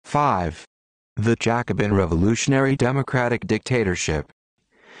5. The Jacobin Revolutionary Democratic Dictatorship.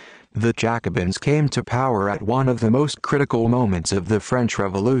 The Jacobins came to power at one of the most critical moments of the French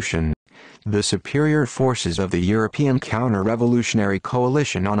Revolution. The superior forces of the European counter-revolutionary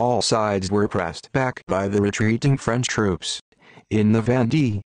coalition on all sides were pressed back by the retreating French troops. In the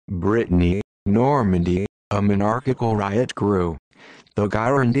Vendée, Brittany, Normandy, a monarchical riot grew. The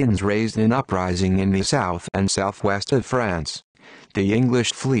Girondins raised an uprising in the south and southwest of France. The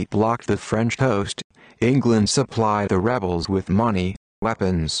English fleet blocked the French coast. England supplied the rebels with money,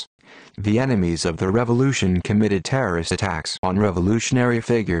 weapons. The enemies of the revolution committed terrorist attacks on revolutionary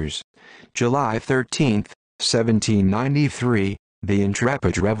figures. July 13, 1793, the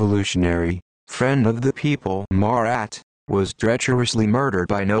intrepid revolutionary, friend of the people Marat, was treacherously murdered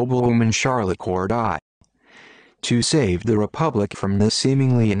by noblewoman Charlotte Corday. To save the Republic from the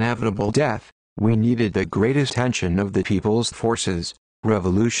seemingly inevitable death, we needed the greatest tension of the people's forces,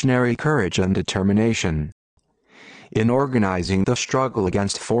 revolutionary courage and determination. In organizing the struggle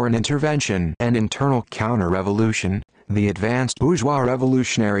against foreign intervention and internal counter-revolution, the advanced bourgeois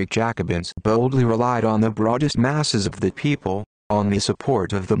revolutionary Jacobins boldly relied on the broadest masses of the people, on the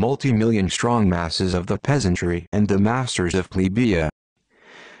support of the multi-million-strong masses of the peasantry and the masters of plebeian.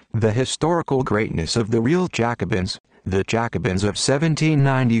 The historical greatness of the real Jacobins, the Jacobins of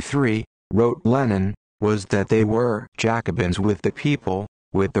 1793, wrote Lenin, was that they were Jacobins with the people,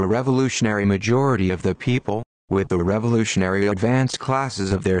 with the revolutionary majority of the people, with the revolutionary advanced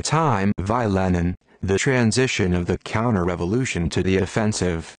classes of their time. By Lenin, the transition of the counter-revolution to the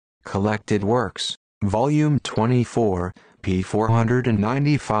offensive. Collected Works, Volume 24, p.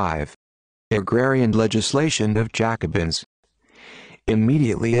 495. Agrarian Legislation of Jacobins.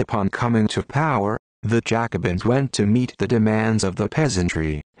 Immediately upon coming to power, the Jacobins went to meet the demands of the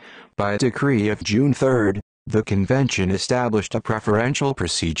peasantry. By decree of June 3, the convention established a preferential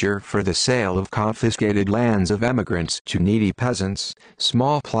procedure for the sale of confiscated lands of emigrants to needy peasants,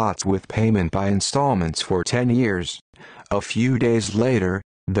 small plots with payment by installments for 10 years. A few days later,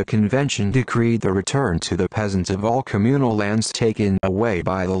 the convention decreed the return to the peasants of all communal lands taken away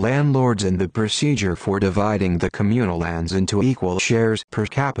by the landlords and the procedure for dividing the communal lands into equal shares per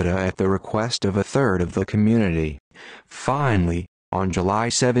capita at the request of a third of the community. Finally, on July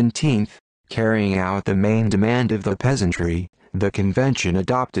 17, carrying out the main demand of the peasantry, the convention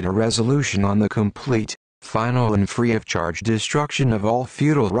adopted a resolution on the complete, final and free of charge destruction of all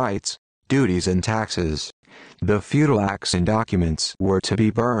feudal rights, duties and taxes. The feudal acts and documents were to be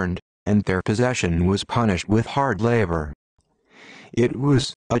burned, and their possession was punished with hard labor. It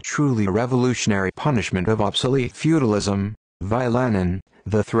was a truly revolutionary punishment of obsolete feudalism. By Lenin,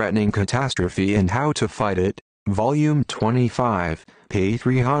 The Threatening Catastrophe and How to Fight It, Volume 25, p.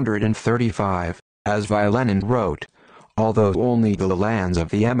 335, as Lenin wrote, although only the lands of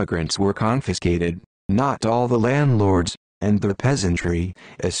the emigrants were confiscated, not all the landlords, and the peasantry,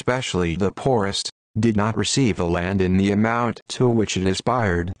 especially the poorest, did not receive the land in the amount to which it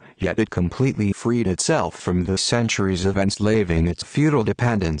aspired, yet it completely freed itself from the centuries of enslaving its feudal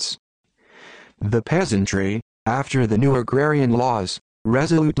dependents. The peasantry, after the new agrarian laws,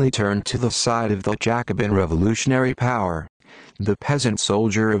 resolutely turned to the side of the Jacobin revolutionary power. The peasant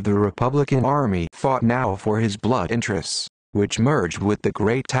soldier of the Republican army fought now for his blood interests, which merged with the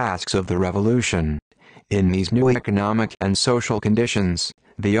great tasks of the revolution. In these new economic and social conditions,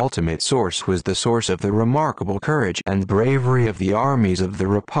 the ultimate source was the source of the remarkable courage and bravery of the armies of the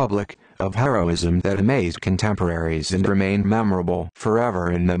Republic, of heroism that amazed contemporaries and remained memorable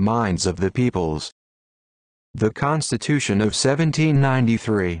forever in the minds of the peoples. The Constitution of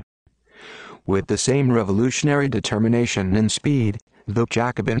 1793. With the same revolutionary determination and speed, the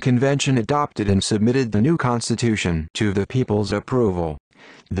Jacobin Convention adopted and submitted the new Constitution to the people's approval.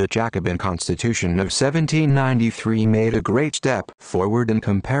 The Jacobin Constitution of 1793 made a great step forward in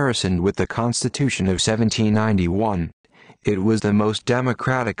comparison with the Constitution of 1791. It was the most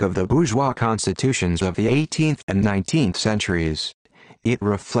democratic of the bourgeois constitutions of the 18th and 19th centuries. It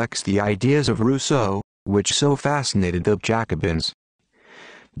reflects the ideas of Rousseau, which so fascinated the Jacobins.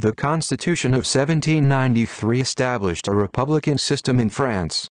 The Constitution of 1793 established a republican system in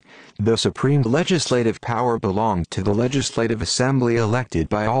France. The supreme legislative power belonged to the Legislative Assembly elected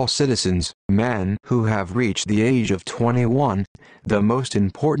by all citizens, men who have reached the age of 21. The most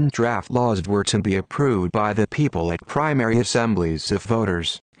important draft laws were to be approved by the people at primary assemblies of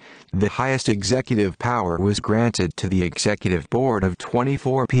voters. The highest executive power was granted to the executive board of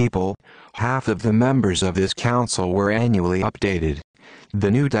 24 people. Half of the members of this council were annually updated.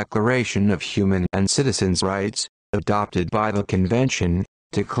 The new Declaration of Human and Citizens' Rights, adopted by the Convention,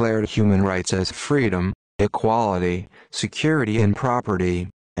 declared human rights as freedom, equality, security and property,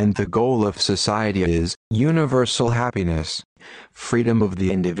 and the goal of society is universal happiness, freedom of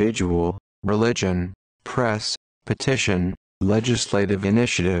the individual, religion, press, petition, legislative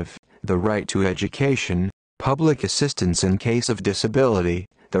initiative, the right to education, public assistance in case of disability,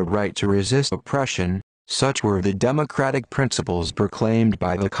 the right to resist oppression. Such were the democratic principles proclaimed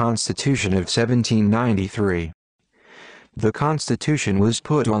by the Constitution of 1793. The Constitution was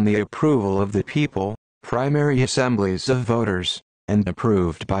put on the approval of the people, primary assemblies of voters, and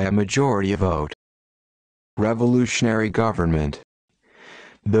approved by a majority vote. Revolutionary government.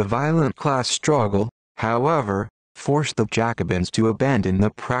 The violent class struggle, however, forced the Jacobins to abandon the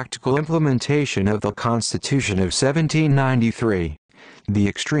practical implementation of the Constitution of 1793. The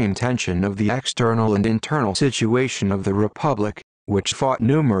extreme tension of the external and internal situation of the Republic, which fought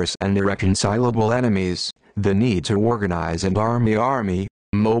numerous and irreconcilable enemies, the need to organize an army,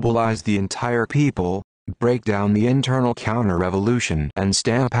 mobilize the entire people, break down the internal counter-revolution and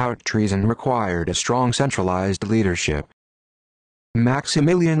stamp out treason required a strong centralized leadership.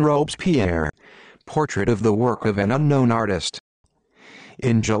 Maximilien Robespierre. Portrait of the work of an unknown artist.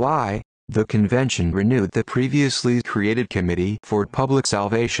 In July, the convention renewed the previously created Committee for Public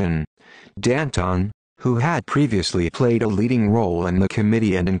Salvation. Danton, who had previously played a leading role in the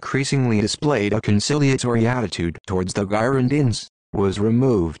committee and increasingly displayed a conciliatory attitude towards the Girondins, was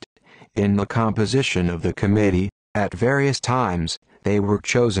removed. In the composition of the committee, at various times, they were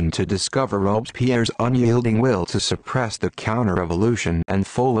chosen to discover Robespierre's unyielding will to suppress the counter-revolution and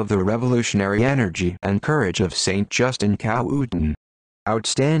full of the revolutionary energy and courage of Saint Justin Coutin.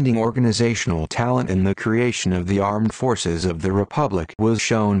 Outstanding organizational talent in the creation of the armed forces of the Republic was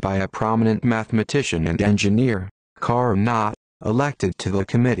shown by a prominent mathematician and engineer, Carnot, elected to the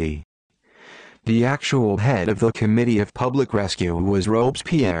committee. The actual head of the Committee of Public Rescue was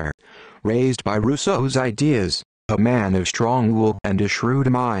Robespierre, raised by Rousseau's ideas, a man of strong will and a shrewd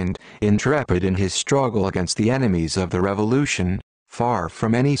mind, intrepid in his struggle against the enemies of the revolution, far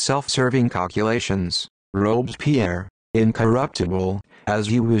from any self-serving calculations. Robespierre, incorruptible, as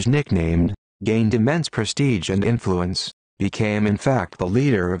he was nicknamed, gained immense prestige and influence, became in fact the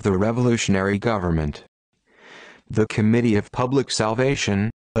leader of the revolutionary government. The Committee of Public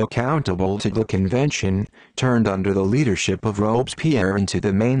Salvation, accountable to the convention, turned under the leadership of Robespierre into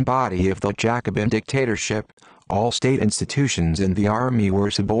the main body of the Jacobin dictatorship. All state institutions in the army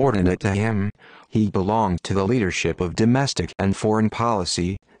were subordinate to him. He belonged to the leadership of domestic and foreign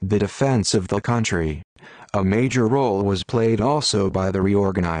policy, the defense of the country. A major role was played also by the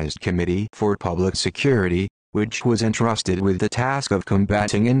reorganized Committee for Public Security, which was entrusted with the task of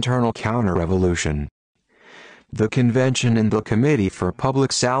combating internal counter-revolution. The convention and the Committee for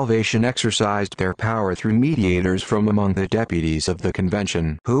Public Salvation exercised their power through mediators from among the deputies of the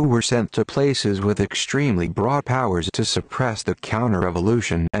convention, who were sent to places with extremely broad powers to suppress the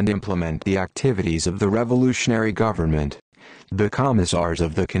counter-revolution and implement the activities of the revolutionary government. The commissars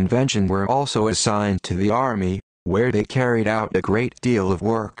of the convention were also assigned to the army, where they carried out a great deal of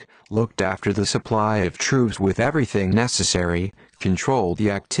work, looked after the supply of troops with everything necessary, controlled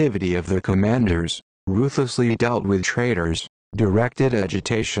the activity of the commanders, ruthlessly dealt with traitors, directed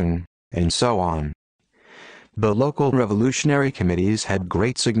agitation, and so on. The local revolutionary committees had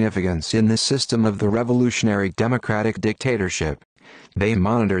great significance in the system of the revolutionary democratic dictatorship. They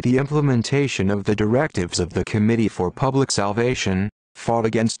monitored the implementation of the directives of the Committee for Public Salvation, fought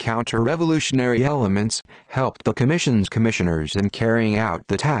against counter-revolutionary elements, helped the Commission's commissioners in carrying out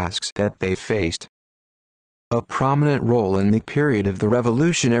the tasks that they faced. A prominent role in the period of the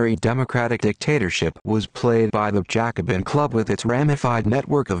revolutionary democratic dictatorship was played by the Jacobin Club with its ramified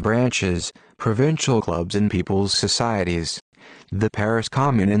network of branches, provincial clubs and people's societies. The Paris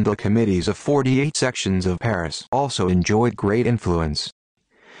Commune and the committees of 48 sections of Paris also enjoyed great influence.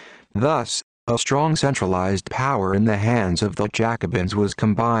 Thus, a strong centralized power in the hands of the Jacobins was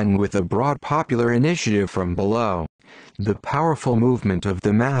combined with a broad popular initiative from below. The powerful movement of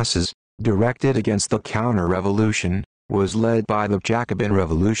the masses, directed against the counter-revolution, was led by the Jacobin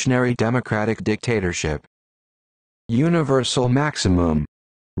revolutionary democratic dictatorship. Universal maximum.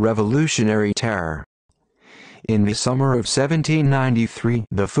 Revolutionary terror. In the summer of 1793,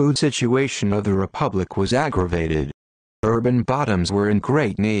 the food situation of the Republic was aggravated. Urban bottoms were in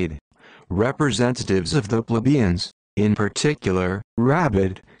great need. Representatives of the plebeians, in particular,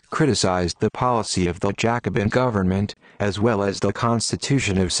 Rabid, criticized the policy of the Jacobin government, as well as the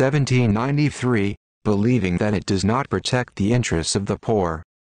Constitution of 1793, believing that it does not protect the interests of the poor.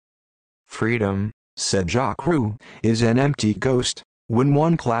 Freedom, said Jacques Roux, is an empty ghost, when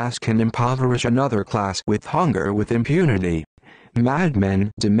one class can impoverish another class with hunger with impunity.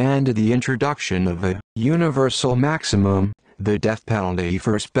 Madmen demanded the introduction of a universal maximum, the death penalty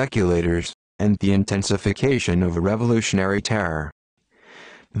for speculators, and the intensification of revolutionary terror.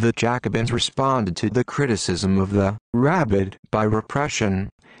 The Jacobins responded to the criticism of the rabid by repression.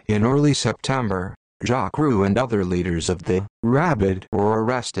 In early September, Jacques Roux and other leaders of the rabid were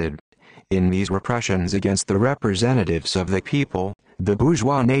arrested. In these repressions against the representatives of the people, the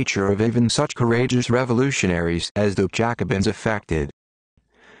bourgeois nature of even such courageous revolutionaries as the Jacobins affected.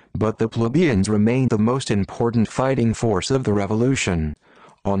 But the plebeians remained the most important fighting force of the revolution.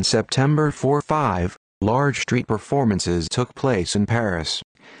 On September 4-5, large street performances took place in Paris.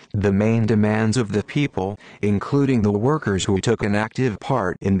 The main demands of the people, including the workers who took an active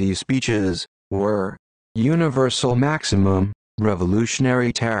part in these speeches, were universal maximum,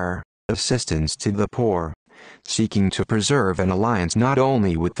 revolutionary terror, assistance to the poor. Seeking to preserve an alliance not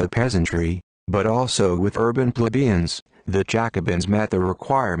only with the peasantry, but also with urban plebeians, the Jacobins met the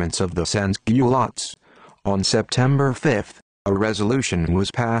requirements of the sans-culottes. On September 5, a resolution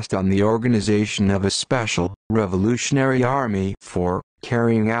was passed on the organization of a special revolutionary army for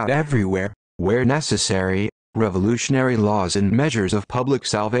carrying out everywhere, where necessary, revolutionary laws and measures of public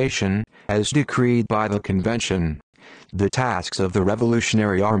salvation, as decreed by the convention. The tasks of the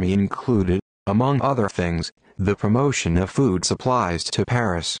revolutionary army included, among other things, the promotion of food supplies to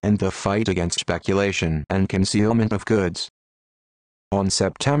Paris and the fight against speculation and concealment of goods. On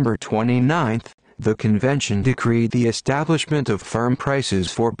September 29, the convention decreed the establishment of firm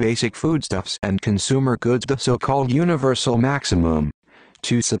prices for basic foodstuffs and consumer goods, the so-called universal maximum,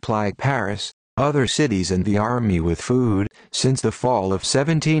 to supply Paris, other cities and the army with food. Since the fall of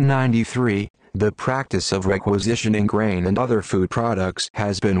 1793, the practice of requisitioning grain and other food products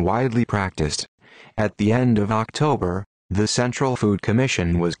has been widely practiced. At the end of October, the Central Food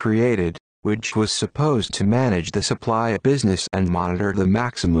Commission was created, which was supposed to manage the supply of business and monitor the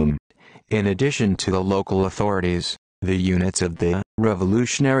maximum. In addition to the local authorities, the units of the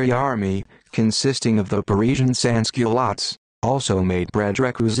Revolutionary Army, consisting of the Parisian sans-culottes, also made bread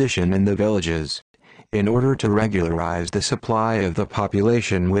requisition in the villages. In order to regularize the supply of the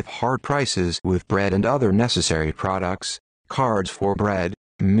population with hard prices with bread and other necessary products, cards for bread,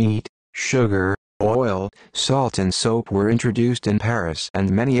 meat, sugar, oil, salt and soap were introduced in Paris and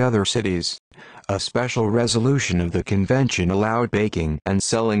many other cities. A special resolution of the convention allowed baking and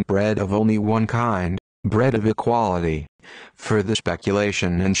selling bread of only one kind, bread of equality. For the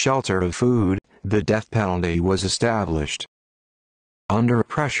speculation and shelter of food, the death penalty was established. Under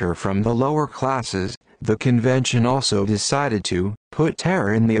pressure from the lower classes, the convention also decided to put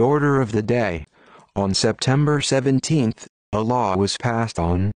terror in the order of the day. On September 17, a law was passed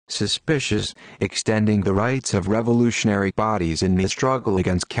on suspicious, extending the rights of revolutionary bodies in the struggle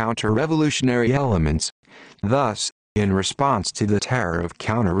against counter-revolutionary elements. Thus, in response to the terror of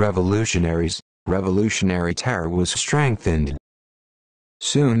counter-revolutionaries, revolutionary terror was strengthened.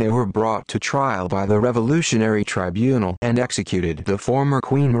 Soon they were brought to trial by the Revolutionary Tribunal and executed. The former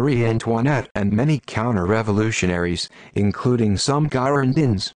Queen Marie Antoinette and many counter-revolutionaries, including some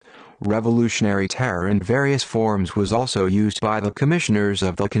Girondins. Revolutionary terror in various forms was also used by the commissioners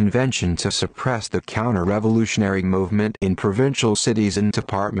of the convention to suppress the counter-revolutionary movement in provincial cities and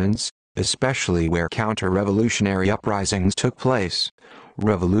departments, especially where counter-revolutionary uprisings took place.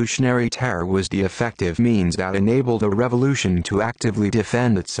 Revolutionary terror was the effective means that enabled a revolution to actively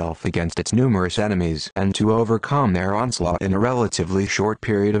defend itself against its numerous enemies and to overcome their onslaught in a relatively short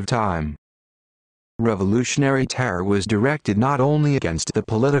period of time. Revolutionary terror was directed not only against the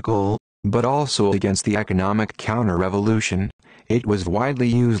political, but also against the economic counter-revolution. It was widely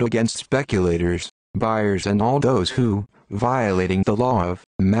used against speculators, buyers and all those who, violating the law of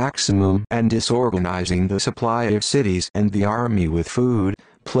maximum and disorganizing the supply of cities and the army with food,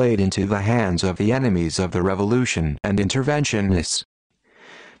 played into the hands of the enemies of the revolution and interventionists.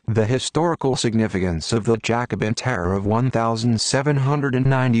 The historical significance of the Jacobin terror of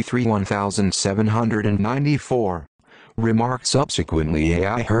 1793–1794. Remarked subsequently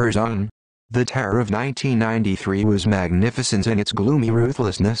A.I. Herzon. The terror of 1993 was magnificent in its gloomy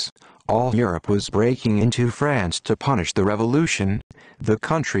ruthlessness. All Europe was breaking into France to punish the revolution. The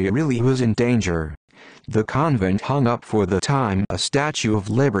country really was in danger. The convent hung up for the time a statue of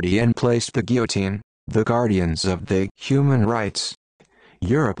liberty and placed the guillotine, the guardians of the human rights.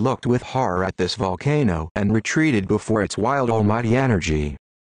 Europe looked with horror at this volcano and retreated before its wild almighty energy.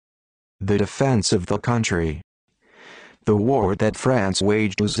 The defense of the country. The war that France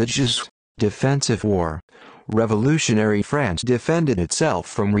waged was a just, defensive war. Revolutionary France defended itself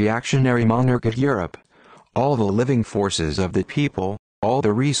from reactionary monarchic Europe. All the living forces of the people, all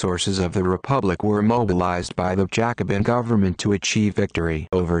the resources of the Republic were mobilized by the Jacobin government to achieve victory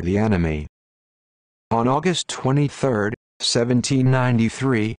over the enemy. On August 23,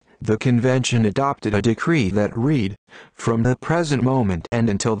 1793, the convention adopted a decree that read, "From the present moment and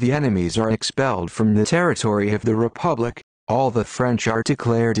until the enemies are expelled from the territory of the Republic, all the French are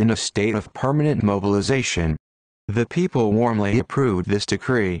declared in a state of permanent mobilization." The people warmly approved this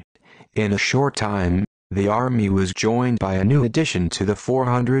decree. In a short time, the army was joined by a new addition to the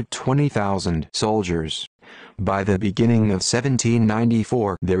 420,000 soldiers. By the beginning of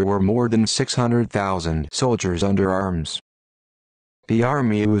 1794, there were more than 600,000 soldiers under arms. The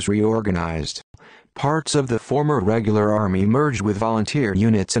army was reorganized. Parts of the former regular army merged with volunteer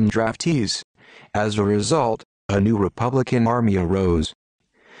units and draftees. As a result, a new Republican army arose.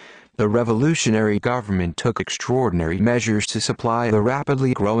 The revolutionary government took extraordinary measures to supply the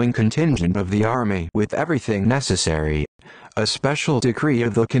rapidly growing contingent of the army with everything necessary. A special decree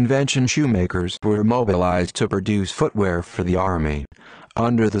of the convention: shoemakers were mobilized to produce footwear for the army.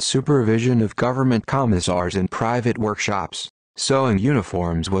 Under the supervision of government commissars and private workshops, sewing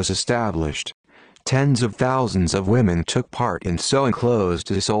uniforms was established. Tens of thousands of women took part in sewing clothes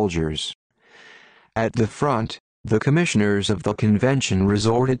to soldiers. At the front, the commissioners of the convention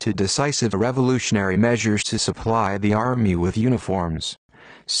resorted to decisive revolutionary measures to supply the army with uniforms.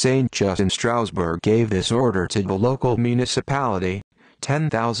 Saint Just in Strasbourg gave this order to the local municipality: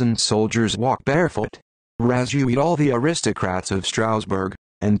 10,000 soldiers walk barefoot. Razouit all the aristocrats of Strasbourg,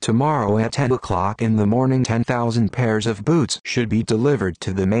 and tomorrow at 10 o'clock in the morning 10,000 pairs of boots should be delivered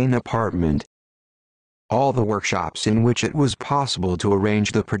to the main apartment. All the workshops in which it was possible to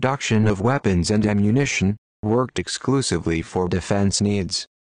arrange the production of weapons and ammunition worked exclusively for defense needs.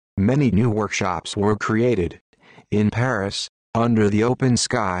 Many new workshops were created. In Paris, under the open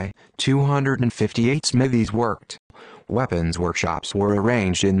sky, 258 smithies worked. Weapons workshops were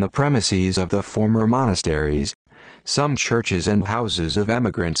arranged in the premises of the former monasteries. Some churches and houses of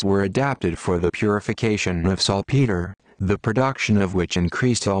emigrants were adapted for the purification of saltpeter, the production of which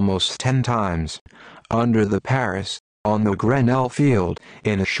increased almost 10 times. Under the Paris, on the Grenelle field,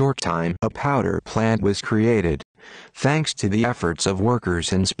 in a short time a powder plant was created. Thanks to the efforts of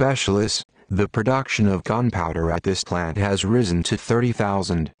workers and specialists, the production of gunpowder at this plant has risen to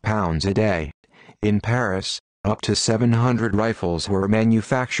 30,000 pounds a day. In Paris, up to 700 rifles were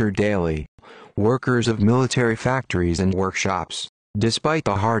manufactured daily. Workers of military factories and workshops, despite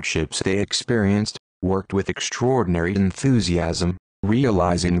the hardships they experienced, worked with extraordinary enthusiasm,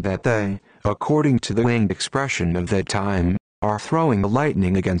 realizing that they, according to the winged expression of that time, are throwing the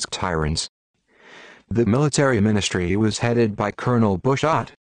lightning against tyrants. The military ministry was headed by Colonel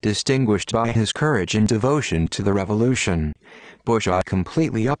Bouchat, distinguished by his courage and devotion to the revolution. Bouchat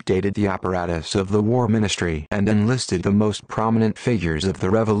completely updated the apparatus of the war ministry and enlisted the most prominent figures of the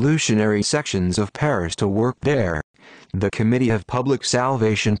revolutionary sections of Paris to work there. The Committee of Public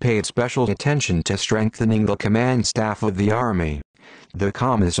Salvation paid special attention to strengthening the command staff of the army. The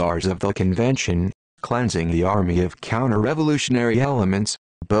commissars of the convention, cleansing the army of counter-revolutionary elements,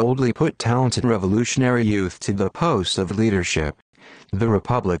 boldly put talented revolutionary youth to the posts of leadership. The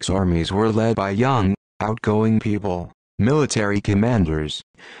Republic's armies were led by young, outgoing people, military commanders.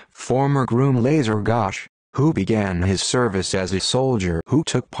 Former groom Lazare Gauche, who began his service as a soldier who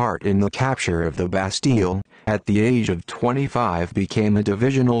took part in the capture of the Bastille, at the age of 25 became a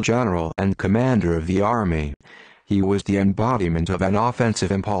divisional general and commander of the army. He was the embodiment of an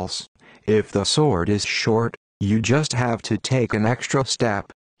offensive impulse. "If the sword is short, you just have to take an extra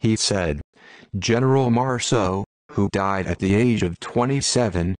step," he said. General Marceau, who died at the age of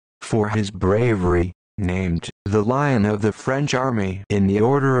 27, for his bravery, named the Lion of the French Army in the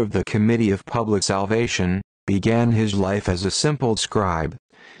order of the Committee of Public Salvation, began his life as a simple scribe.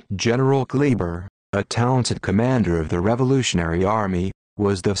 General Kleber, a talented commander of the Revolutionary Army,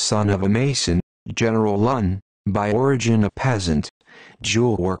 was the son of a mason. General Lun, by origin a peasant.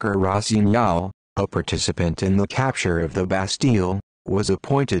 Jewel worker Rossignol, a participant in the capture of the Bastille, was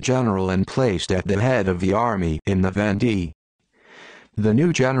appointed general and placed at the head of the army in the Vendée. The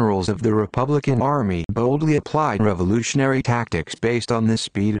new generals of the Republican Army boldly applied revolutionary tactics based on the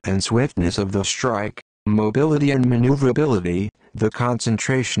speed and swiftness of the strike, mobility and maneuverability, the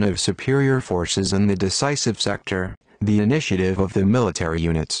concentration of superior forces in the decisive sector, the initiative of the military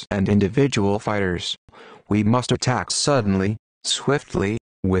units and individual fighters. We must attack suddenly, swiftly,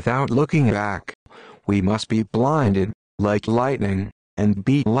 without looking back. We must be blinded, like lightning, and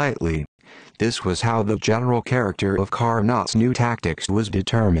beat lightly. This was how the general character of Carnot's new tactics was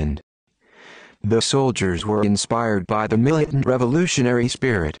determined. The soldiers were inspired by the militant revolutionary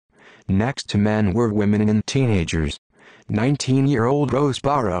spirit. Next to men were women and teenagers. 19-year-old Rose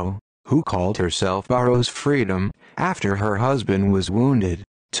Barreau, who called herself Barreau's Freedom, after her husband was wounded,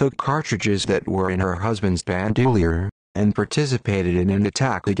 took cartridges that were in her husband's bandolier, and participated in an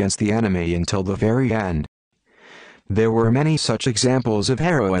attack against the enemy until the very end. There were many such examples of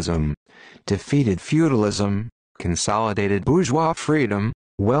heroism: defeated feudalism, consolidated bourgeois freedom,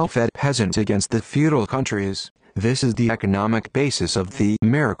 well-fed peasants against the feudal countries. This is the economic basis of the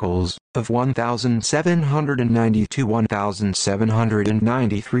miracles of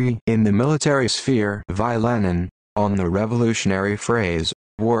 1790–1793 in the military sphere. V. Lenin, on the Revolutionary Phrase,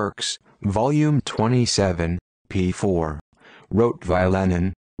 Works, Volume 27, p. 4. Wrote V.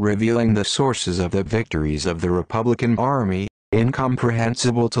 Lenin, revealing the sources of the victories of the Republican Army,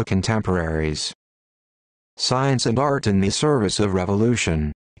 incomprehensible to contemporaries. Science and art in the service of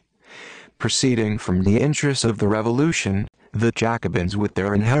revolution. Proceeding from the interests of the revolution, the Jacobins with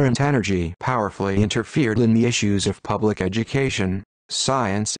their inherent energy powerfully interfered in the issues of public education,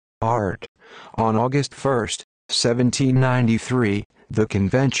 science, art. On August 1, 1793, the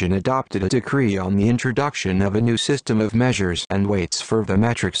convention adopted a decree on the introduction of a new system of measures and weights for the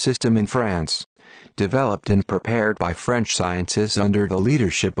metric system in France. Developed and prepared by French scientists under the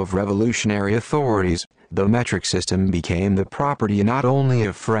leadership of revolutionary authorities, the metric system became the property not only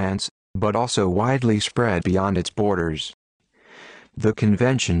of France, but also widely spread beyond its borders. The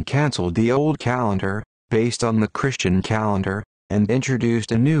convention cancelled the old calendar, based on the Christian calendar, and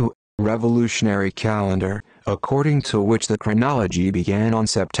introduced a new, revolutionary calendar, according to which the chronology began on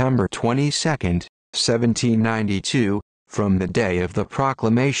September 22, 1792, from the day of the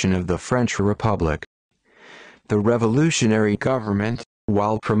proclamation of the French Republic. The revolutionary government,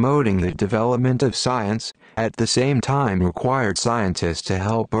 while promoting the development of science, at the same time required scientists to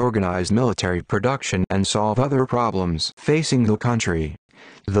help organize military production and solve other problems facing the country.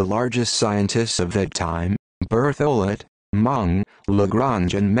 The largest scientists of that time, Berthollet, Mung,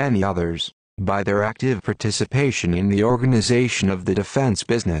 Lagrange and many others, by their active participation in the organization of the defense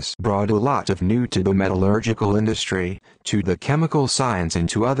business, brought a lot of new to the metallurgical industry, to the chemical science and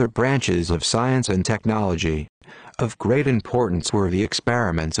to other branches of science and technology. Of great importance were the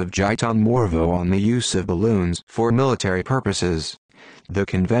experiments of Giton Morveau on the use of balloons for military purposes. The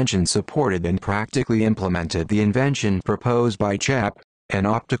convention supported and practically implemented the invention proposed by Chap, an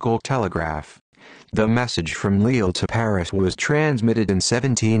optical telegraph. The message from Lille to Paris was transmitted in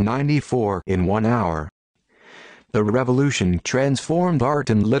 1794 in 1 hour. The revolution transformed art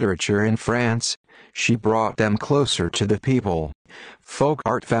and literature in France. She brought them closer to the people. Folk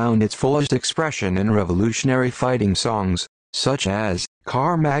art found its fullest expression in revolutionary fighting songs, such as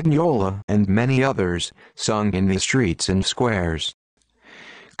Carmagnola and many others, sung in the streets and squares.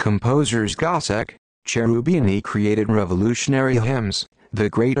 Composers Gossec, Cherubini created revolutionary hymns. The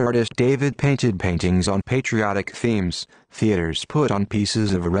great artist David painted paintings on patriotic themes. Theaters put on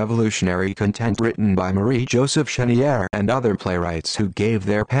pieces of revolutionary content written by Marie-Joseph Chenier and other playwrights who gave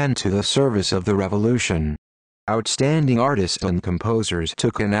their pen to the service of the revolution. Outstanding artists and composers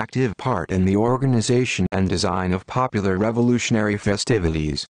took an active part in the organization and design of popular revolutionary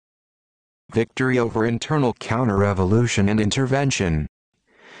festivities. Victory over internal counter-revolution and intervention.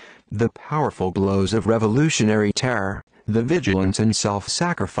 The powerful blows of revolutionary terror, the vigilance and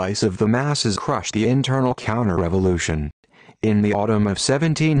self-sacrifice of the masses crushed the internal counter-revolution. In the autumn of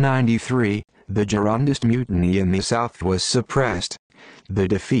 1793, the Girondist mutiny in the south was suppressed. The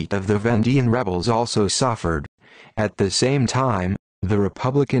defeat of the Vendéan rebels also suffered. At the same time, the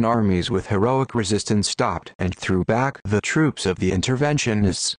Republican armies with heroic resistance stopped and threw back the troops of the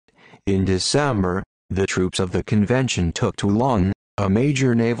interventionists. In December, the troops of the convention took Toulon, a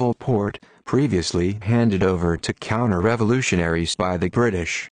major naval port, previously handed over to counter-revolutionaries by the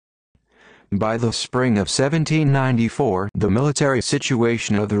British. By the spring of 1794, the military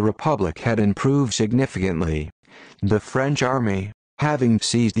situation of the Republic had improved significantly. The French army, having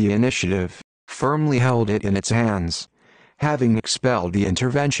seized the initiative, firmly held it in its hands. Having expelled the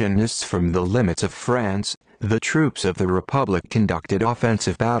interventionists from the limits of France, the troops of the Republic conducted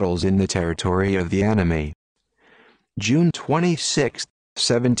offensive battles in the territory of the enemy. June 26,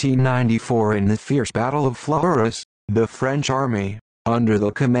 1794, in the fierce Battle of Fleurus, the French army, under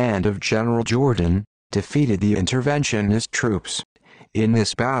the command of General Jourdan, defeated the interventionist troops. In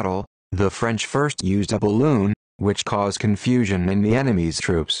this battle, the French first used a balloon, which caused confusion in the enemy's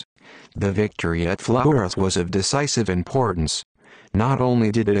troops. The victory at Fleurus was of decisive importance. Not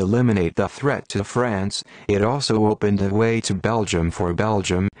only did it eliminate the threat to France, it also opened a way to Belgium for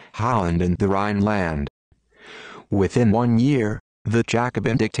Belgium, Holland and the Rhineland. Within 1 year, the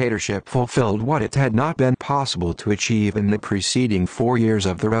Jacobin dictatorship fulfilled what it had not been possible to achieve in the preceding 4 years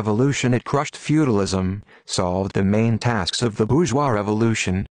of the revolution. It crushed feudalism, solved the main tasks of the bourgeois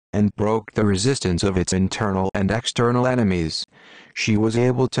revolution, and broke the resistance of its internal and external enemies. She was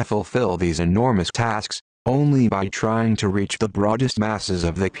able to fulfill these enormous tasks, only by trying to reach the broadest masses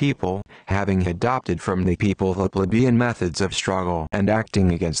of the people, having adopted from the people the plebeian methods of struggle and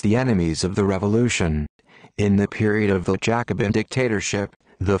acting against the enemies of the revolution. In the period of the Jacobin dictatorship,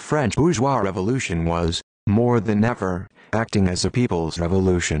 the French bourgeois revolution was, more than ever, acting as a people's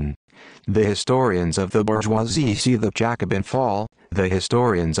revolution. The historians of the bourgeoisie see the Jacobin fall, the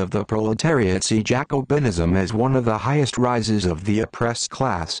historians of the proletariat see Jacobinism as one of the highest rises of the oppressed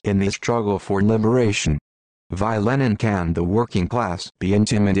class in the struggle for liberation. Why Lenin can the working class be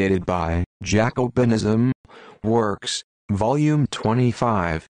intimidated by Jacobinism? Works, Volume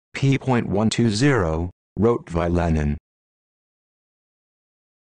 25, p. 120, wrote Lenin.